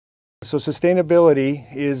So sustainability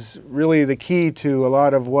is really the key to a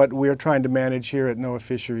lot of what we're trying to manage here at NOAA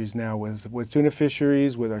Fisheries now with tuna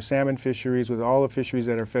fisheries, with our salmon fisheries, with all the fisheries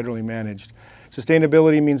that are federally managed.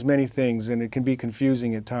 Sustainability means many things, and it can be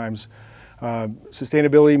confusing at times.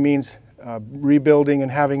 Sustainability means rebuilding and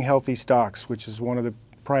having healthy stocks, which is one of the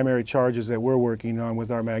primary charges that we're working on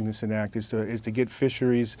with our Magnuson Act, is to get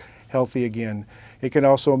fisheries healthy again. It can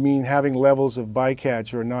also mean having levels of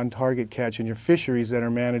bycatch or non-target catch in your fisheries that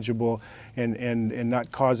are manageable and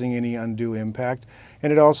not causing any undue impact.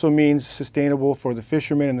 And it also means sustainable for the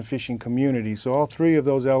fishermen and the fishing community. So all three of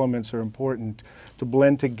those elements are important to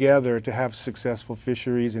blend together to have successful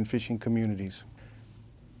fisheries and fishing communities.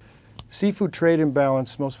 Seafood trade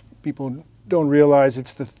imbalance, most people don't realize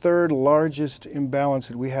it's the third largest imbalance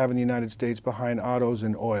that we have in the United States behind autos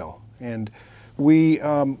and oil. And we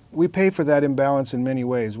pay for that imbalance in many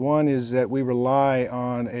ways. One is that we rely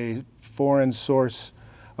on a foreign source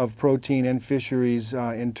of protein and fisheries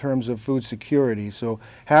in terms of food security. So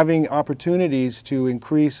having opportunities to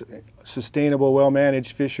increase sustainable,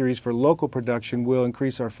 well-managed fisheries for local production will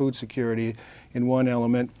increase our food security in one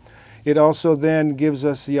element. It also then gives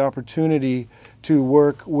us the opportunity to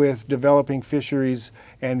work with developing fisheries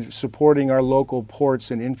and supporting our local ports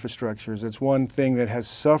and infrastructures. It's one thing that has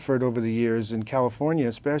suffered over the years, in California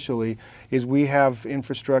especially, is we have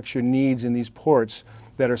infrastructure needs in these ports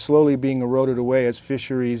that are slowly being eroded away as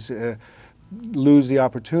fisheries lose the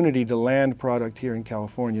opportunity to land product here in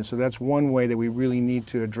California. So that's one way that we really need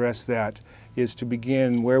to address that, is to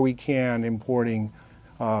begin where we can importing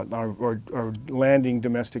or landing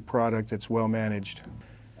domestic product that's well managed.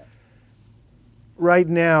 Right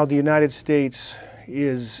now, the United States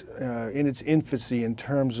is in its infancy in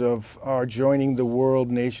terms of our joining the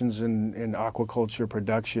world nations in aquaculture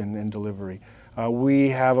production and delivery. We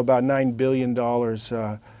have about $9 billion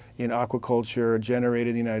in aquaculture generated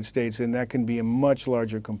in the United States, and that can be a much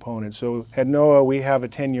larger component. So at NOAA, we have a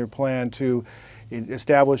 10-year plan to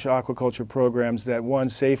establish aquaculture programs that, one,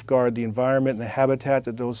 safeguard the environment and the habitat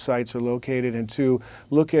that those sites are located, and two,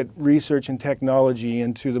 look at research and technology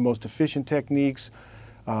into the most efficient techniques,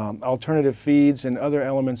 alternative feeds, and other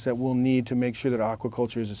elements that we'll need to make sure that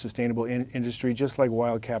aquaculture is a sustainable industry, just like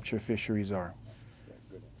wild capture fisheries are.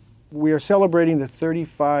 We are celebrating the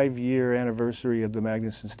 35-year anniversary of the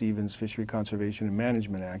Magnuson-Stevens Fishery Conservation and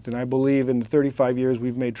Management Act, and I believe in the 35 years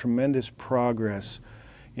we've made tremendous progress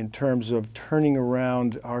in terms of turning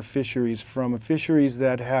around our fisheries from fisheries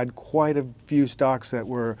that had quite a few stocks that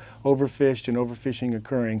were overfished and overfishing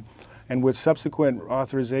occurring. And with subsequent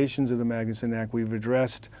authorizations of the Magnuson Act, we've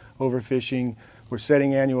addressed overfishing, we're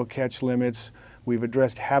setting annual catch limits, we've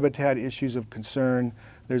addressed habitat issues of concern.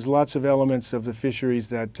 There's lots of elements of the fisheries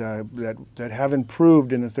that have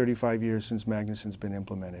improved in the 35 years since Magnuson's been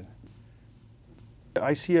implemented.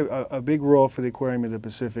 I see a big role for the Aquarium of the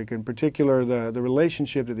Pacific, in particular the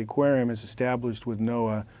relationship that the aquarium has established with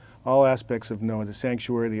NOAA. All aspects of NOAA, the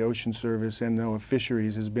sanctuary, the ocean service, and NOAA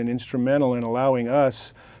fisheries has been instrumental in allowing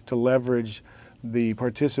us to leverage the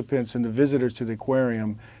participants and the visitors to the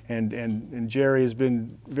aquarium, and Jerry has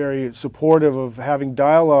been very supportive of having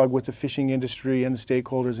dialogue with the fishing industry and the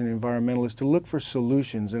stakeholders and environmentalists to look for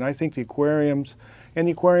solutions. And I think the aquariums and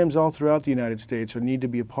the aquariums all throughout the United States need to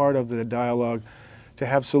be a part of the dialogue to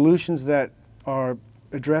have solutions that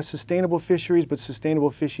address sustainable fisheries, but sustainable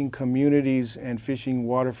fishing communities and fishing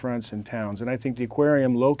waterfronts and towns. And I think the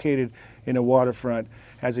aquarium located in a waterfront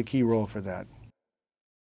has a key role for that.